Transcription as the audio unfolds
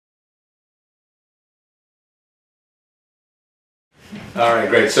All right,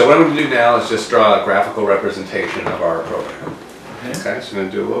 great. So what I'm going to do now is just draw a graphical representation of our program. Okay, so I'm going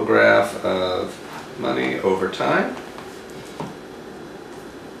to do a little graph of money over time.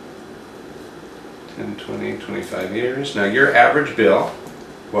 10, 20, 25 years. Now your average bill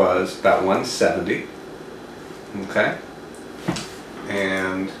was about 170. Okay.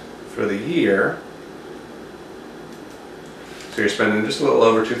 And for the year, so you're spending just a little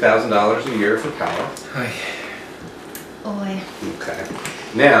over $2,000 a year for power. Hi. Oi. Okay.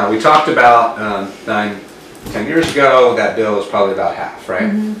 Now, we talked about 9-10 years ago, that bill was probably about half, right?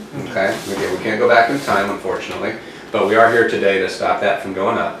 Mm-hmm. Okay. Again, we can't go back in time, unfortunately, but we are here today to stop that from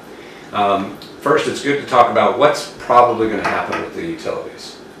going up. First, it's good to talk about what's probably going to happen with the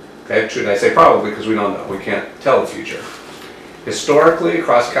utilities. Okay. Should I say probably, because we don't know. We can't tell the future. Historically,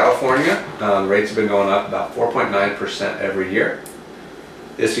 across California, rates have been going up about 4.9% every year.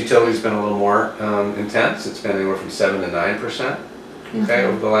 This utility's been a little more intense. It's been anywhere from 7 to 9%, okay,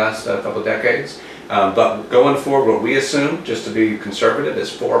 over the last couple of decades. But going forward, what we assume, just to be conservative,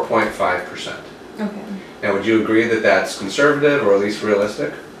 is 4.5%. Okay. Now, would you agree that that's conservative or at least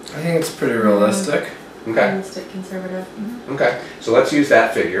realistic? I think it's pretty realistic. Okay. Realistic, conservative. Mm-hmm. Okay. So let's use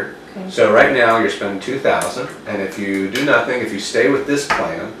that figure. Okay. So right now you're spending $2,000, and if you do nothing, if you stay with this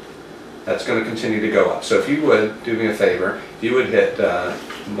plan, that's going to continue to go up. So if you would do me a favor, if you would hit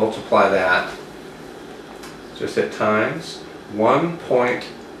multiply that, just hit times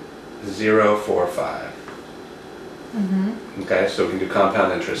 1.045. Mm-hmm. Okay, so we can do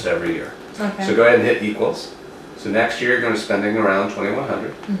compound interest every year. Okay. So go ahead and hit equals. So next year you're going to be spending around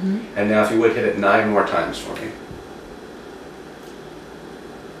 $2,100. Mm-hmm. And now if you would hit it 9 more times for me.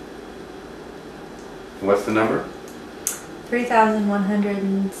 What's the number?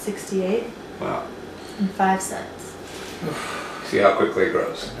 3,168 Wow. and 5 cents. See how quickly it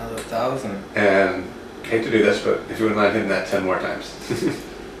grows. Another 1,000. And I hate to do this, but if you wouldn't mind hitting that 10 more times.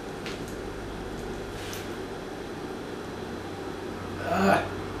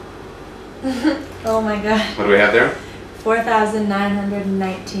 Oh my god. What do we have there?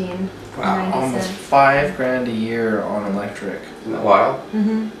 4,919. Wow, 90 Almost cents. $5,000 a year on electric. Isn't that wild?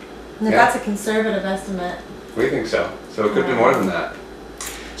 Mm-hmm. And Yeah. that's a conservative estimate. We think so. So it could be more than that.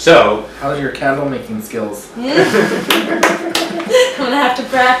 So, How's your candle making skills? I'm gonna have to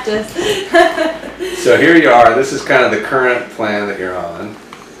practice. so here you are. This is kind of the current plan that you're on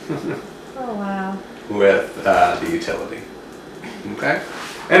Oh wow. with the utility. Okay?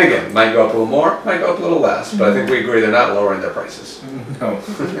 And again, might go up a little more, might go up a little less, but I think we agree they're not lowering their prices. No,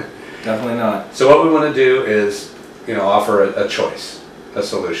 definitely not. So what we want to do is, offer a choice, a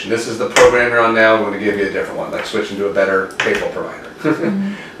solution. This is the program you're on now. We're going to give you a different one, like switching to a better cable provider.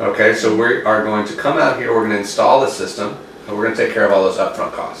 Okay, so we are going to come out here, we're going to install the system, and we're going to take care of all those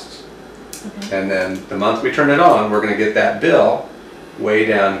upfront costs. Okay. And then the month we turn it on, we're going to get that bill way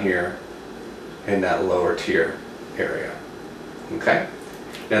down here in that lower tier area. Okay?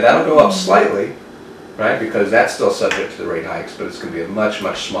 Now that'll go up slightly, right, because that's still subject to the rate hikes, but it's going to be a much,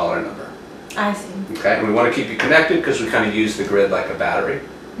 much smaller number. I see. Okay, and we want to keep you connected because we kind of use the grid like a battery,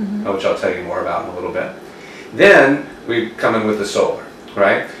 which I'll tell you more about in a little bit. Then we come in with the solar,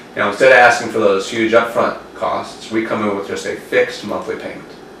 right? Now instead of asking for those huge upfront costs, we come in with just a fixed monthly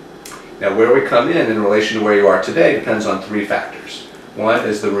payment. Now where we come in relation to where you are today depends on 3 factors. One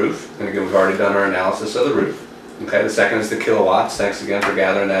is the roof, and again we've already done our analysis of the roof. Okay, the second is the kilowatts, thanks again for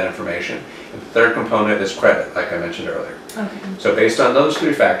gathering that information. And the third component is credit, like I mentioned earlier. Okay. So based on those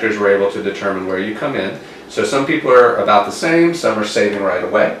 3 factors, we're able to determine where you come in. So some people are about the same, some are saving right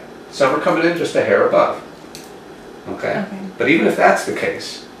away, some are coming in just a hair above. Okay? But even if that's the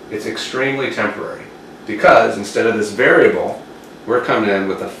case, it's extremely temporary because instead of this variable, we're coming in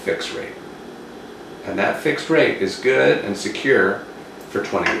with a fixed rate. And that fixed rate is good and secure for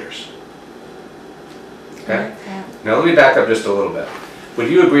 20 years. Okay? Now let me back up just a little bit. Would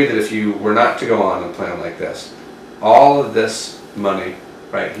you agree that if you were not to go on a plan like this, all of this money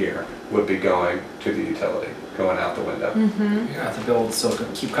right here would be going to the utility, going out the window? Yeah, the bill will still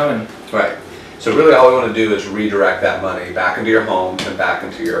keep coming. Right. So really all we want to do is redirect that money back into your home and back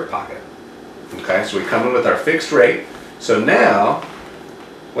into your pocket. Okay, so we come in with our fixed rate. So now,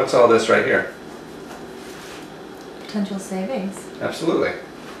 what's all this right here? Potential savings. Absolutely.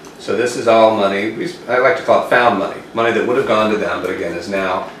 So this is all money, I like to call it found money. Money that would have gone to them, but again is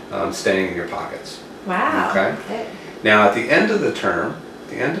now staying in your pockets. Wow. Okay. Now at the end of the term, at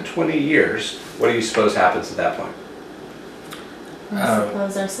the end of 20 years, what do you suppose happens at that point? I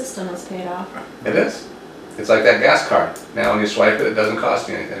suppose our system is paid off. It is. It's like that gas card. Now when you swipe it, it doesn't cost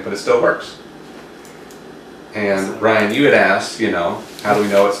you anything, but it still works. And Ryan, you had asked, how do we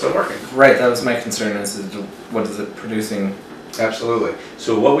know it's still working? Right, that was my concern, is what is it producing Absolutely.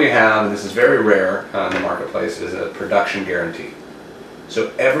 So what we have, and this is very rare in the marketplace, is a production guarantee.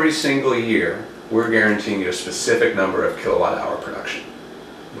 So every single year, we're guaranteeing you a specific number of kilowatt hour production.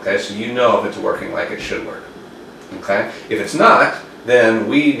 Okay, so you know if it's working like it should work. Okay, if it's not, then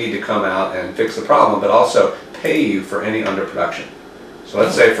we need to come out and fix the problem, but also pay you for any underproduction. So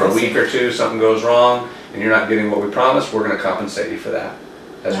let's say for a week or two something goes wrong and you're not getting what we promised, we're going to compensate you for that,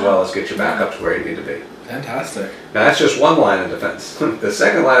 as well as get you back up to where you need to be. Fantastic. Now that's just one line of defense. The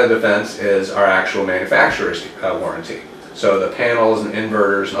second line of defense is our actual manufacturer's warranty. So the panels and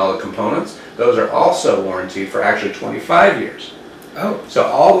inverters and all the components, those are also warranted for actually 25 years. Oh. So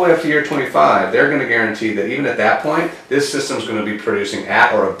all the way up to year 25, they're going to guarantee that even at that point, this system's going to be producing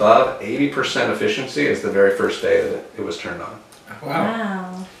at or above 80% efficiency as the very first day that it was turned on.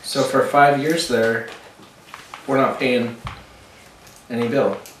 Wow. So for 5 years there, we're not paying any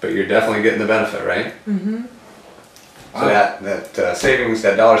bill. But you're definitely getting the benefit, right? Mm-hmm. So that savings,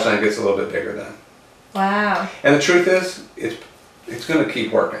 that dollar sign gets a little bit bigger then. Wow. And the truth is, it's going to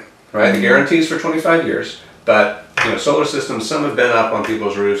keep working, right? The guarantee's for 25 years, but solar systems, some have been up on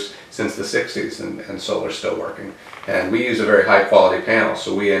people's roofs since the 60s, and solar's still working. And we use a very high quality panel,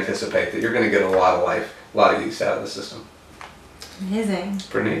 so we anticipate that you're going to get a lot of life, a lot of use out of the system. Amazing.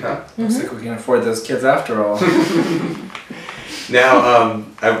 Pretty neat, huh? Looks like we can afford those kids after all. Now,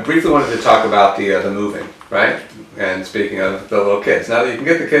 I briefly wanted to talk about the moving, right? And speaking of the little kids, now that you can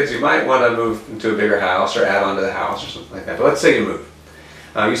get the kids, you might want to move into a bigger house or add on to the house or something like that. But let's say you move.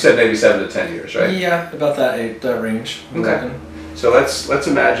 You said maybe 7 to 10 years, right? Yeah, about that range. Okay. So let's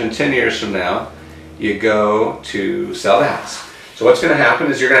imagine 10 years from now, you go to sell the house. So what's going to happen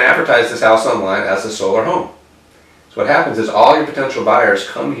is you're going to advertise this house online as a solar home. So what happens is all your potential buyers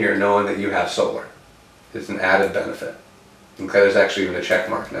come here knowing that you have solar. It's an added benefit. Okay, there's actually even a check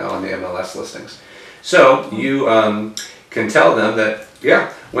mark now on the MLS listings. So you can tell them that,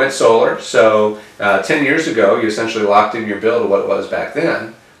 yeah, went solar. So 10 years ago, you essentially locked in your bill to what it was back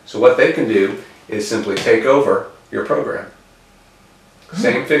then. So what they can do is simply take over your program.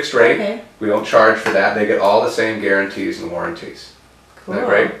 Same fixed rate. Okay. We don't charge for that. They get all the same guarantees and warranties. Cool. Isn't that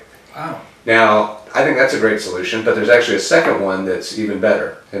great? Wow. Now, I think that's a great solution, but there's actually a second one that's even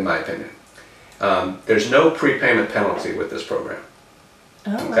better, in my opinion. There's no prepayment penalty with this program.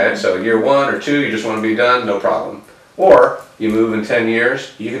 Oh, Okay, wow. so year 1 or 2, you just want to be done, no problem. Or you move in 10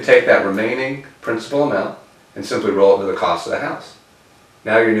 years, you can take that remaining principal amount and simply roll it to the cost of the house.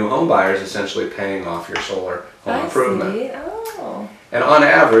 Now your new home buyer is essentially paying off your solar home improvement. See. Oh. And on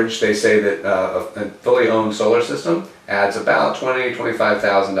average, they say that a fully owned solar system adds about $20,000 to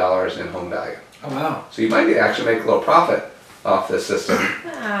 $25,000 in home value. Oh wow. So you might actually make a little profit off this system,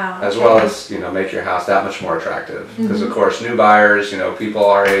 Wow. as well as make your house that much more attractive. Because of course, new buyers, people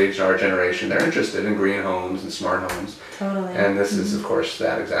our age, our generation, they're interested in green homes and smart homes, Totally. and this is of course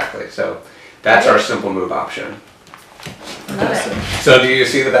that exactly. So that's our simple move option. Love it. So do you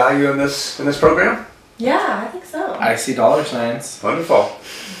see the value in this program? Yeah, I think so. I see dollar signs. Wonderful.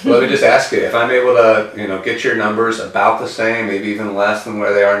 Let me just ask you, if I'm able to, get your numbers about the same, maybe even less than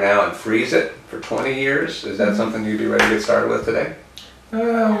where they are now, and freeze it for 20 years, is that something you'd be ready to get started with today?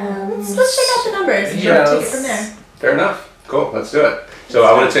 Let's check out the numbers and Yeah, take it from there. Fair enough. Cool, let's do it. So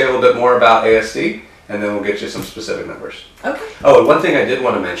I want to tell you a little bit more about ASD, and then we'll get you some specific numbers. Okay. Oh, and one thing I did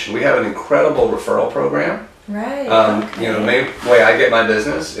want to mention, we have an incredible referral program. Right. The main way I get my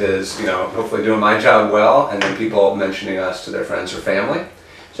business is, hopefully doing my job well, and then people mentioning us to their friends or family.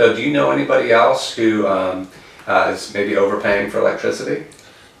 So do you know anybody else who is maybe overpaying for electricity?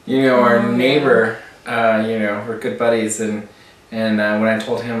 Our neighbor, we're good buddies, and when I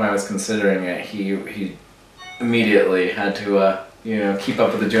told him I was considering it, he immediately had to keep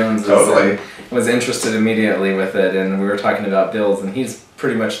up with the Joneses. Totally. And was interested immediately with it, and we were talking about bills, and he's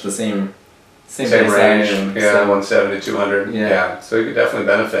pretty much the same Same price I range, am, yeah, so 170, 200. Yeah. So you could definitely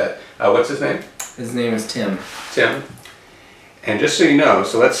benefit. What's his name? his name is Tim. Tim. And just so you know,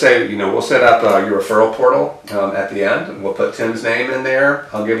 so let's say, we'll set up your referral portal at the end, and we'll put Tim's name in there.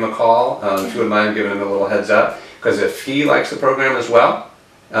 I'll give him a call, if you wouldn't mind giving him a little heads up, because if he likes the program as well,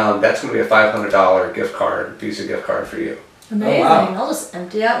 that's going to be a $500 gift card, Visa gift card for you. Amazing. Oh, wow. I'll just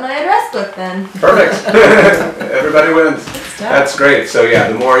empty out my address book then. Perfect. Everybody wins. That's great. So yeah,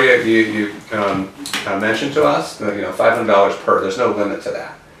 the more you mention to us, $500 per. There's no limit to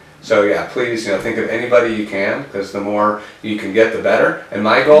that. So yeah, please, think of anybody you can, because the more you can get, the better. And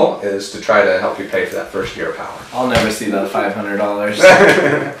my goal is to try to help you pay for that first year of power. I'll never see that $500.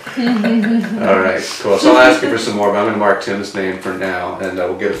 All right, cool. So I'll ask you for some more, but I'm going to mark Tim's name for now, and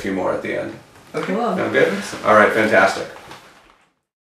we'll get a few more at the end. Okay. Cool. Sound good? All right, fantastic.